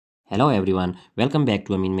Hello everyone, welcome back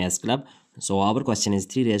to Amin Maths Club. So our question is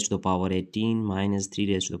 3 raised to the power 18 minus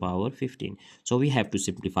 3 raised to the power 15. So we have to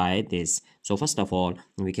simplify this. So first of all,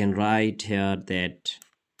 we can write here that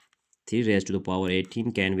 3 raised to the power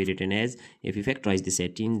 18 can be written as, if we factorize this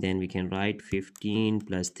 18, then we can write 15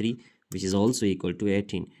 plus 3, which is also equal to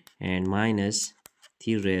 18, and minus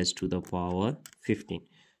 3 raised to the power 15.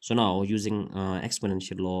 So now using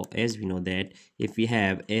exponential law, as we know that if we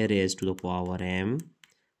have a raised to the power m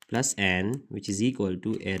plus n, which is equal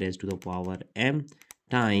to a raised to the power m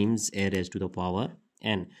times a raised to the power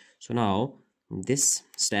n. So now this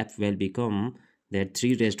step will become that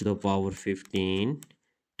 3 raised to the power 15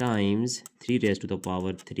 times 3 raised to the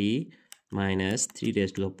power 3 minus 3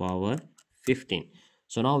 raised to the power 15.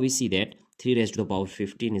 So now we see that 3 raised to the power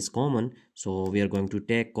 15 is common, so we are going to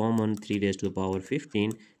take common 3 raised to the power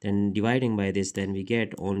 15, then dividing by this, then we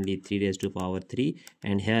get only 3 raised to the power 3,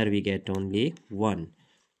 and here we get only 1.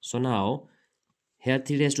 So now here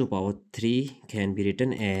 3 raised to the power 3 can be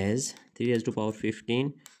written as 3 raised to the power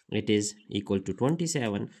 15, it is equal to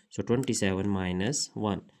 27, so 27 minus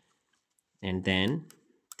 1, and then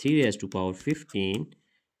 3 raised to the power 15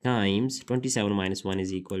 times 27 minus 1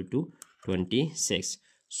 is equal to 26.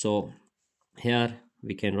 So here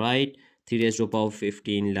we can write 3 raised to the power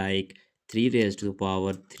 15 like 3 raised to the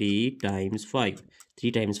power 3 times 5.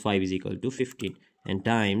 3 times 5 is equal to 15 and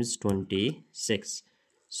times 26.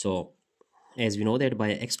 So as we know that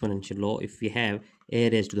by exponential law, if we have a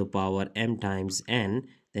raised to the power m times n,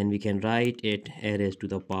 then we can write it a raised to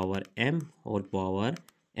the power m or power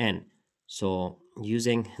n. So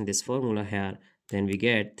using this formula here, then we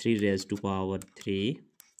get 3 raised to power 3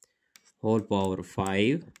 whole power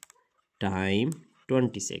 5 times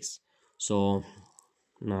 26. So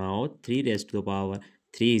now 3 raised to the power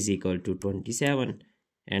 3 is equal to 27,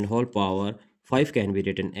 and whole power 5 can be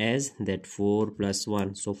written as that 4 plus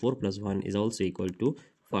 1. So 4 plus 1 is also equal to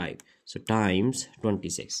 5. So times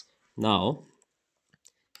 26. Now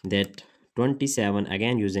that 27,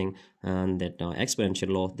 again using that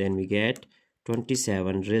exponential law, then we get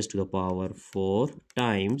 27 raised to the power 4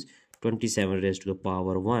 times 27 raised to the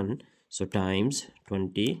power 1. So times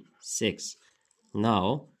 26.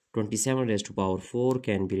 Now 27 raised to power 4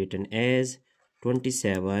 can be written as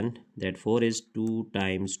 27, that 4 is 2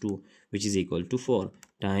 times 2, which is equal to 4,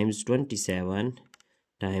 times 27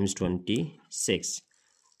 times 26.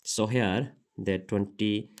 So here that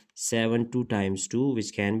 27 2 times 2,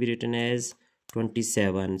 which can be written as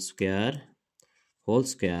 27 square whole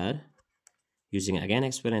square, using again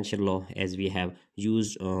exponential law as we have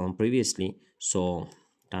used previously. So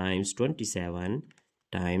times 27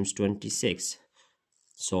 times 26.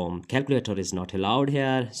 So calculator is not allowed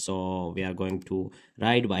here, so we are going to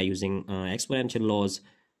write by using exponential laws.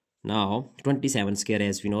 Now 27 square,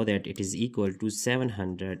 as we know that it is equal to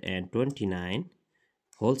 729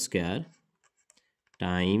 whole square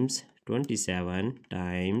times 27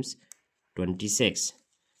 times 26.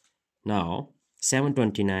 Now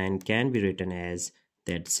 729 can be written as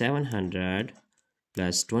that 700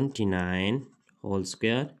 plus 29 whole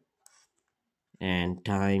square and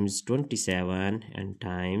times 27 and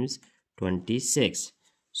times 26.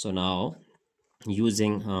 So now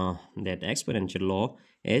using that exponential law,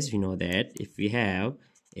 as we know that if we have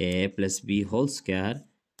a plus b whole square,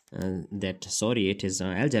 it is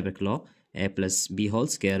algebraic law, a plus b whole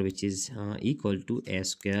square, which is equal to a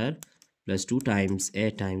square plus 2 times a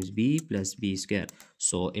times b plus b square.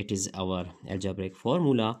 So it is our algebraic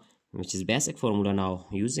formula, which is basic formula. Now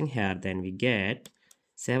using here, then we get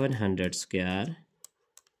 700 square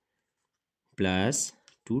plus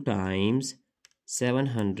 2 times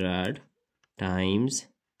 700 times,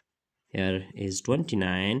 here is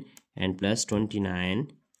 29, and plus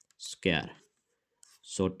 29 square.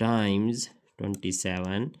 So times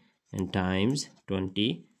 27 and times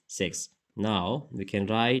 26. Now we can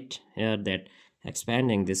write here that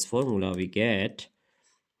expanding this formula, we get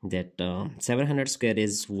that 700 square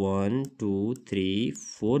is 1 2 3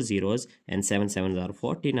 4 zeros, and 7 sevens are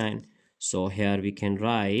 49. So here we can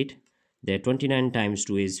write that 29 times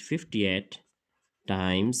 2 is 58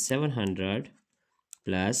 times 700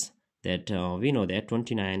 plus that we know that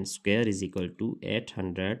 29 square is equal to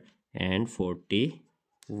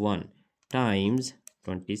 841 times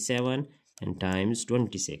 27 and times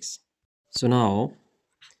 26. So now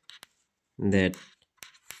that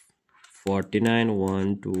 49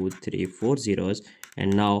 1 2 3 4 zeros,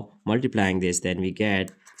 and now multiplying this, then we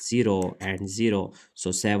get 0 and 0.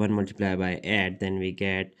 So 7 multiplied by 8, then we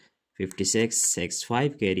get 56, 6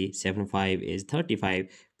 5 carry, 7 5 is 35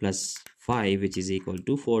 plus 5, which is equal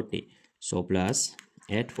to 40. So plus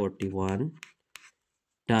 841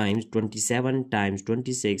 times 27 times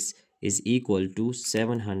 26 is equal to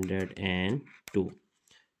 702.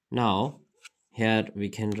 Now here we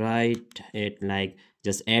can write it like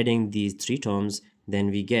just adding these three terms.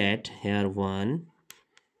 Then we get here 1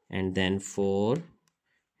 and then 4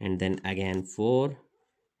 and then again 4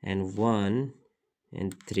 and 1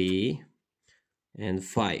 and 3 and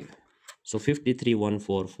 5. So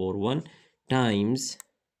 531441 times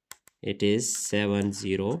it is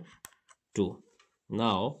 702.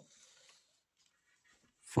 Now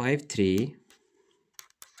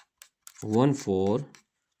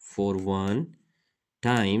 531441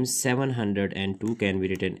 times 702 can be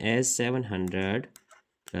written as 700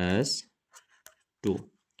 plus 2.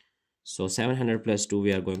 So 700 plus 2,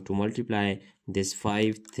 we are going to multiply this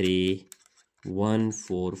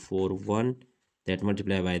 531441, that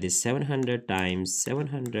multiply by this 700 times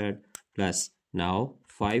 700 plus now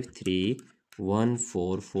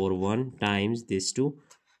 531441 times this 2.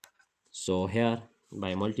 So here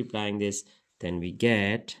by multiplying this, then we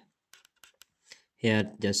get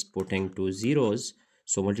here just putting 2 zeros.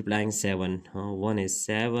 So multiplying 7, 1 is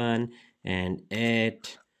 7 and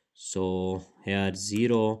 8. So here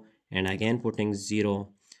 0 and again putting 0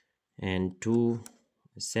 and 2,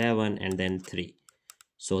 7 and then 3.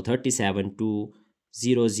 So 37 2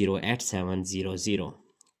 0 0 at 7 0 0.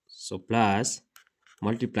 So plus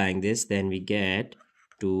multiplying this, then we get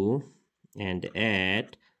 2 and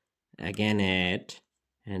 8 again 8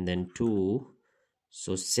 and then 2.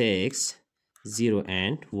 So 6 0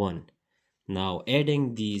 and 1. Now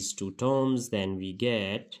adding these two terms, then we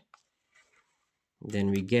get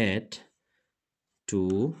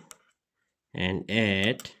 2 and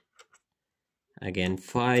 8 again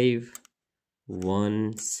 5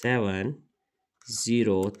 1 7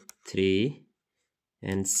 0 3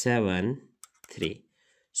 and 7 3.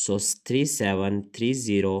 So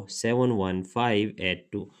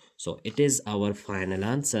 373071582. So it is our final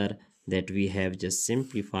answer that we have just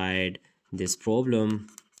simplified this problem,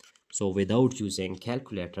 so without using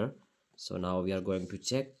calculator. So now we are going to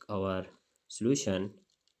check our solution,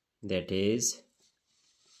 that is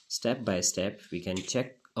step by step we can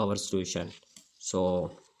check our solution.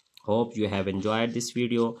 So hope you have enjoyed this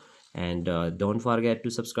video, and don't forget to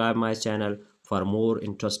subscribe my channel for more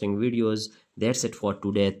interesting videos. That's it for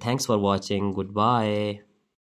today. Thanks for watching. Goodbye.